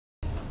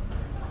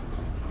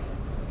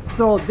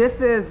So this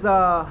is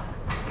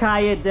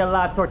Calle de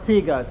Las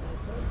Tortugas.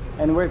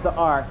 And where's the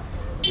art?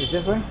 Is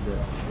this one?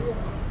 Yeah.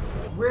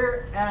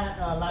 We're at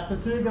La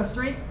Tortuga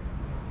Street.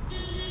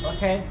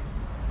 Okay.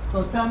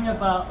 So tell me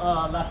about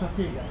La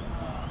Tortuga.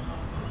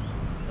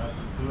 La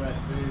Tortuga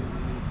Street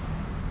is...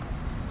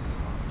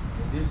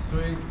 This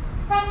street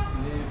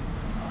live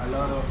a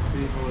lot of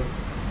people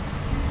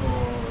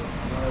for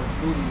another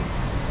city.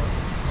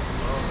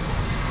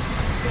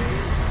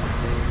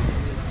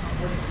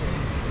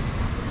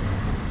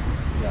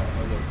 Yeah,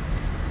 okay.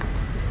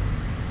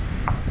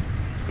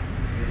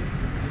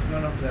 It's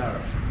none of the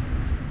art.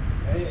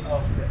 Any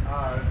of the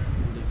art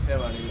in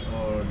Getsemaní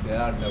or the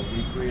art that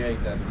we create,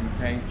 that we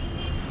paint,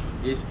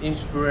 is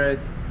inspired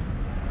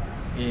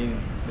in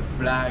the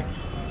black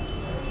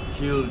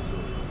culture.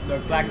 The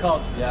black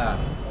culture. Yeah.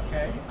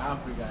 Okay.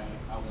 Africa and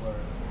our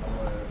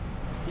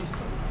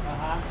history.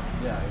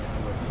 Yeah, in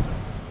our history.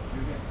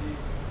 You can see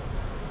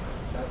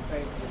that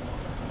painting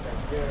is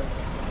like there.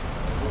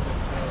 You can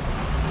say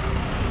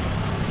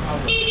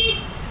power.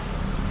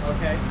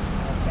 Okay.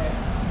 Okay.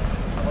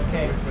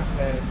 Okay.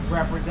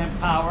 Represent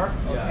power.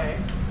 Yeah. Okay.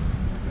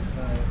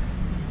 Represent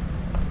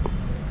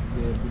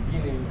the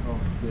beginning of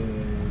the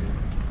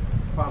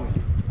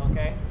family.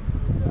 Okay.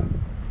 Yeah.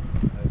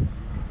 As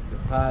the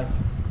past,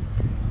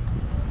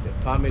 the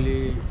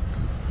family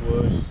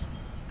was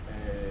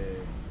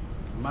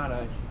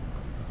managed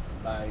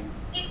by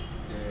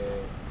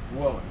the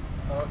woman.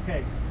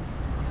 Okay.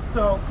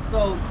 So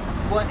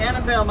what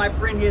Annabelle, my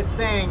friend, is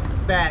saying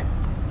that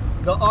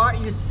the art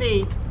you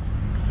see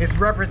is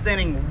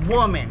representing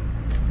woman,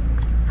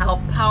 how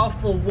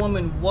powerful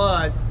woman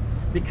was,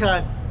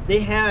 because they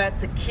had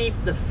to keep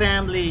the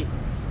family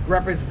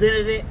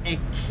represented and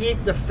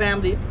keep the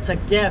family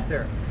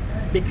together,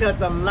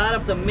 because a lot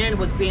of the men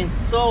was being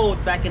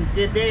sold back in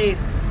the days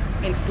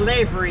in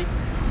slavery,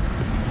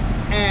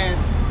 and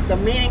the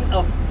meaning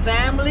of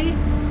family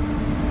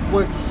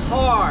was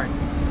hard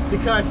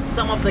because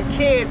some of the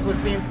kids was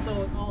being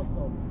sold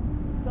also.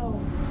 So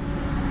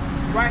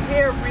right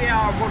here we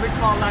are what we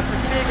call La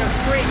Tortuga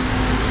Street,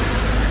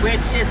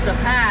 which is the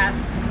past,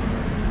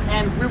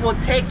 and we will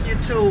take you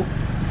to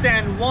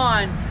San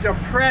Juan, the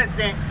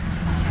present,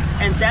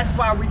 and that's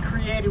why we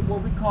created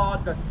what we call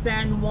the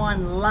San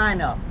Juan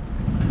lineup.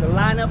 The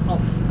lineup of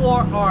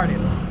 4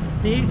 artists.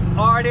 These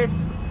artists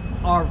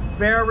are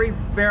very,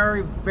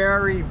 very,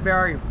 very,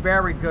 very,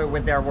 very good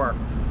with their work.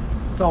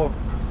 So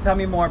tell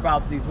me more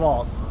about these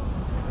walls,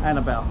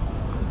 Annabelle.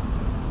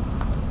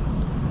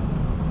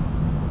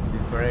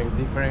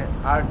 Different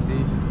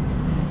artists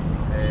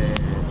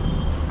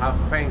have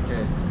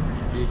painted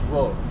this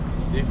wall.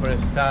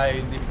 Different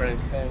style, different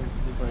sense,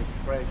 different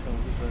expression,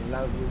 different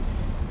language.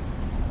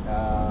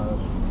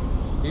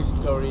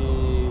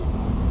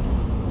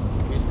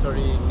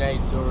 History,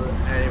 nature,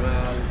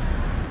 animals,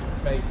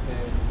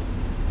 faces.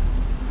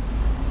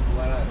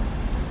 What else?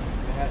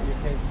 You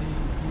can see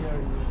here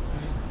in the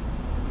street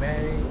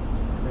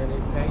many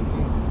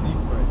paintings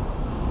different.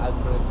 As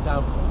for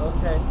example,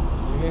 Okay.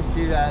 you can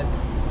see that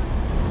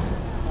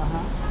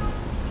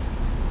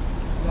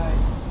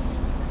like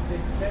the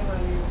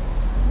Getsemaní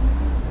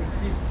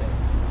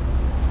resistance.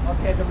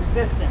 Okay, the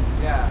resistance.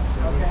 Yeah,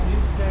 the Okay.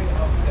 resistance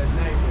of the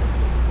neighbor.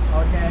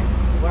 Okay.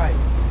 Why?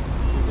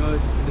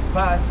 Because in the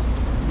past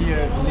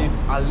here live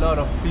a lot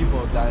of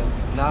people that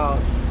now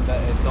that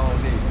don't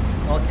live.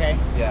 Okay.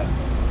 Yeah.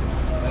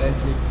 But as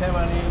the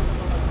Getsemaní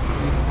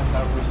is as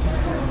a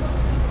resistance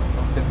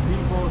of the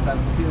people that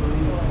still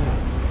live here.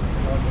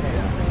 Okay.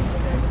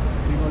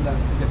 People that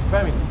the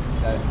families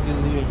that are still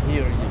living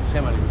here in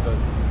Getsemaní,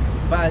 because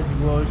past it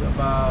was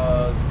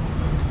about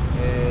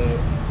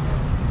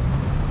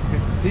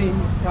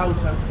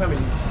 15,000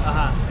 families,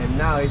 and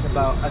now it's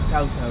about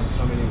 1,000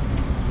 families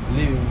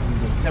living in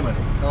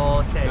Getsemaní.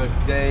 Okay. Because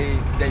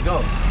they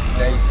go,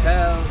 they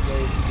sell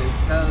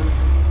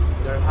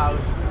their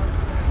house,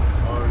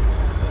 or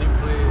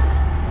simply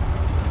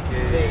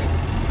leave.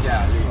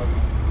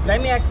 Let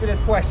me ask you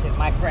this question,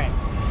 my friend.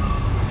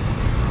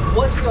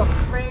 What's your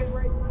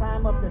favorite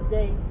time of the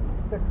day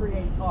to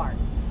create art?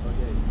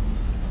 Okay.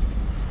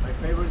 My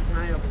favorite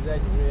time of the day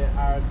to create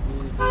art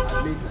is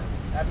at midnight.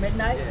 At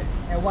midnight?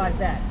 Yeah. And why is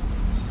that?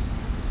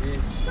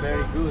 It's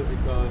very good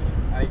because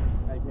I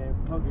can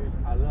focus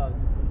a lot,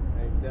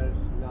 and there's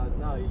not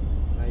noise.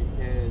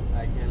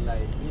 I can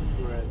like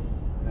inspire,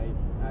 like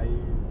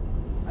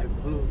I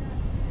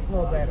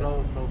flow better.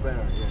 Flow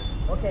better. Yes.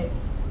 Okay.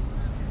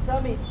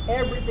 Tell me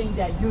everything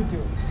that you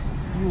do.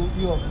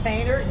 You're a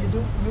painter.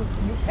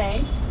 You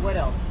paint. What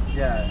else?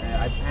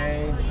 Yeah, I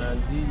paint,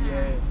 and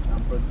DJ,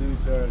 and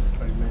producer,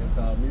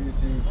 experimental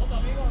music.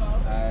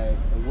 I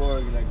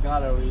work in a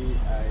gallery.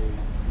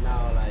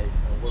 I'm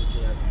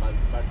working as a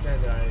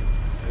bartender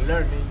and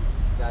learning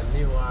that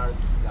new art.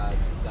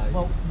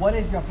 Well, what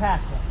is your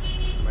passion?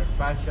 My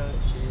passion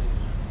is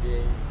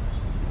being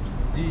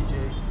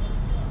DJ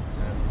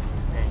and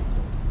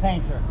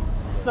Painter.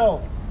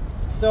 So,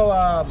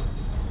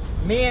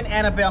 me and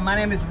Annabelle, my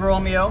name is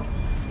Romeo.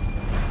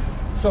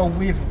 So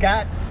we've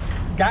gotten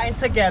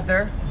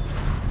together,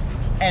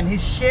 and he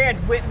shared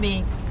with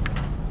me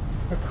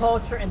the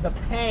culture and the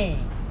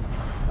pain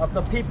of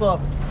the people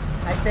of,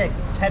 I said,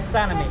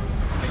 Getsemaní.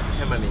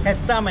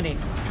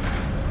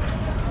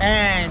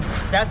 And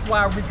that's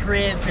why we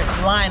created this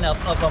lineup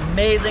of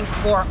amazing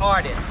 4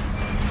 artists.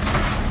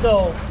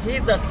 So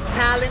he's a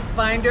talent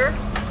finder,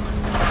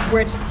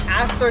 which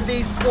after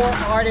these 4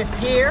 artists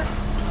here,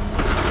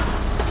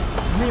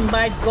 we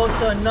might go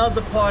to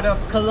another part of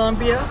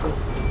Colombia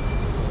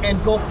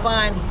and go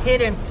find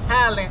hidden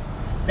talent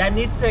that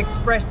needs to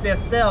express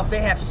themselves.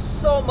 They have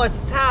so much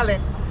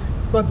talent,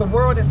 but the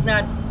world is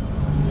not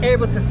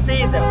able to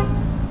see them.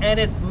 And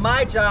it's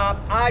my job,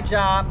 our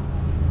job,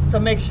 to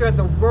make sure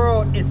the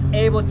world is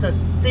able to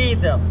see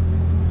them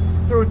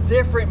through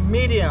different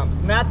mediums,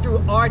 not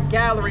through art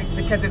galleries,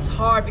 because it's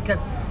hard,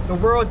 because the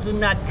world do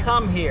not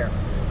come here.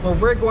 But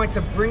we're going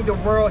to bring the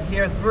world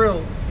here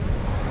through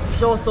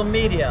social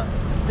media,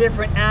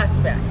 different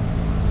aspects.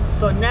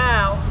 So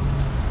now,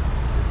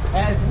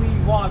 as we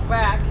walk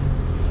back,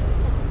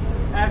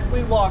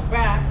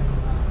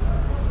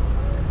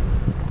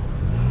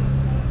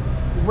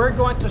 we're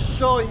going to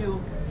show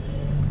you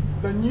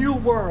the new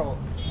world,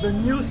 the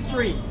new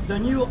street, the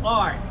new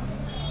art.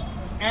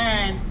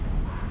 And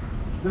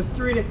the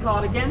street is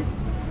called again?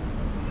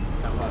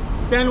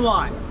 San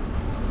Juan.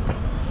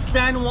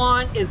 San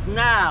Juan is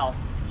now,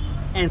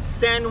 and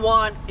San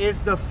Juan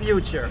is the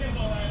future.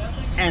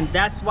 And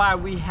that's why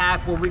we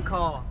have what we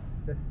call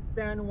the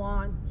San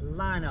Juan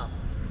lineup.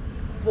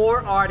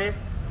 4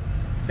 artists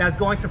that's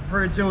going to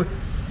produce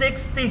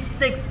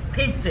 66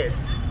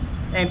 pieces.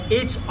 And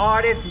each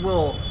artist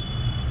will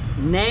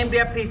name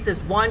their pieces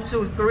 1,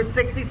 2, 3,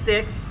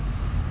 66.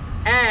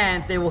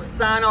 And they will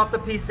sign off the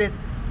pieces.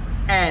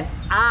 And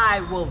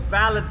I will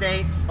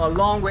validate,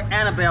 along with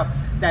Annabelle,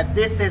 that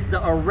this is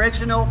the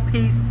original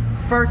piece,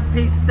 first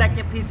piece,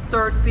 second piece,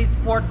 third piece,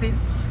 fourth piece,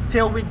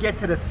 till we get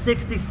to the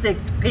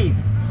 66th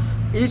piece.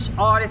 Each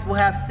artist will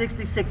have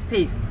 66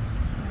 pieces.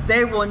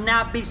 They will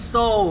not be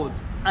sold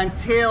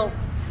until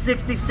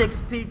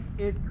 66 piece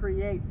is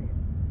created.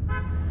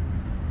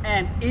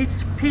 And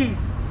each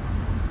piece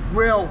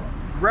will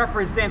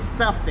represent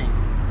something.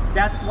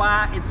 That's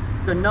why it's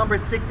the number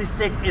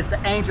 66 is the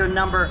angel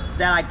number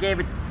that I gave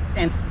it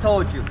and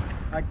told you.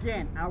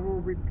 Again, I will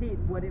repeat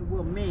what it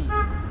will mean.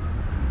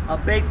 A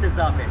basis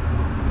of it.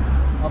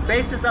 A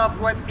basis of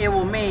what it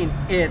will mean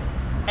is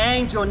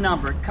angel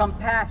number,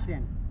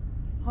 compassion,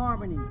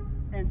 harmony,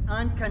 and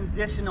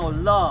unconditional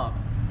love.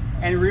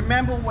 And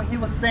remember what he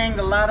was saying,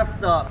 a lot of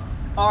the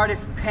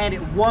artists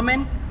painted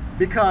woman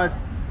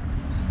because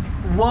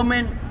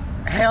woman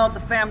held the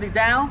family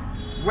down.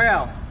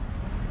 Well,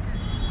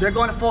 they're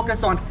going to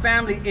focus on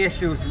family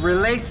issues,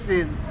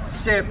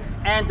 relationships,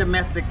 and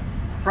domestic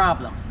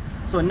problems.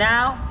 So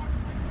now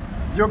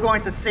you're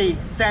going to see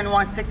San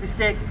Juan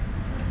 66,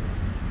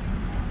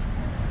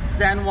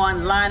 San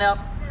Juan lineup,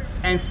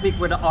 and speak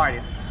with the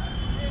artists.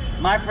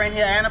 My friend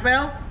here,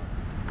 Annabelle.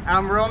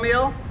 I'm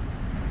Romeo.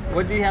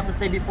 What do you have to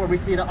say before we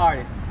see the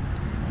artists?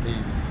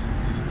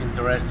 It's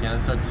interesting. I'm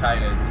so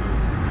excited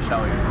to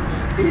show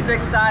you. He's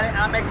excited.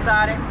 I'm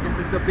excited. This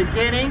is the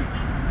beginning,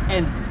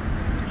 and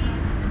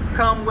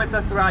come with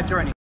us through our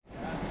journey.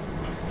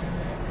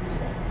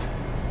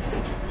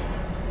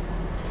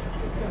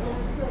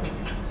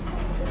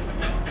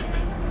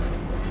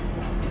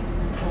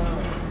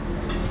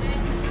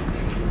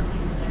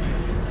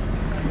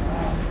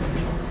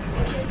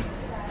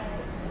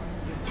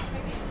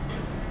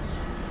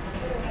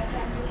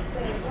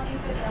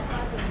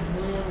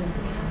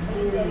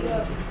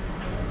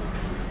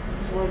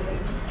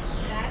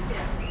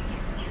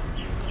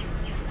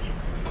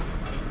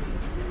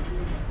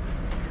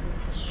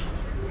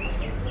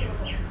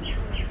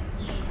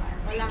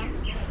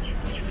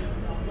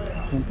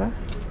 ¿Junta?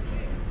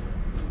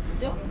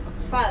 Yo,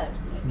 father.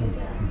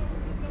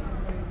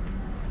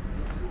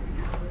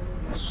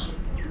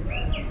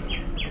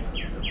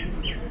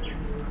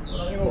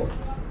 Hola, amigo.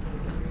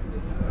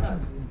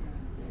 Buenas.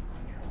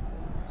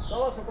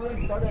 Todos se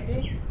pueden quitar de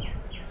aquí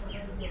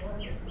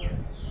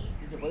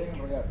y se pueden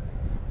enrollar.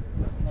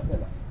 Una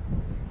tela.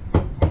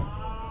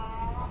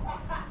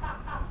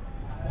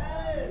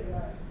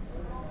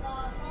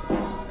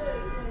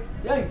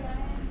 Bien.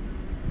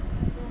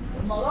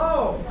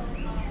 Hermano.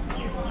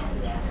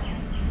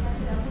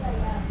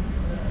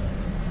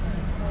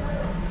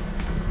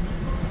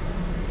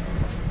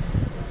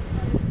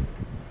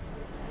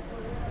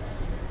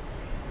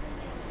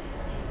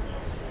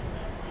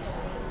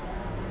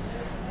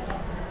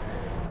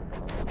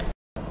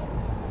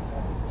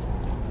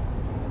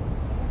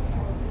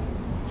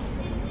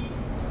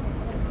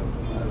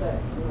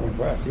 Y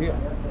fue así.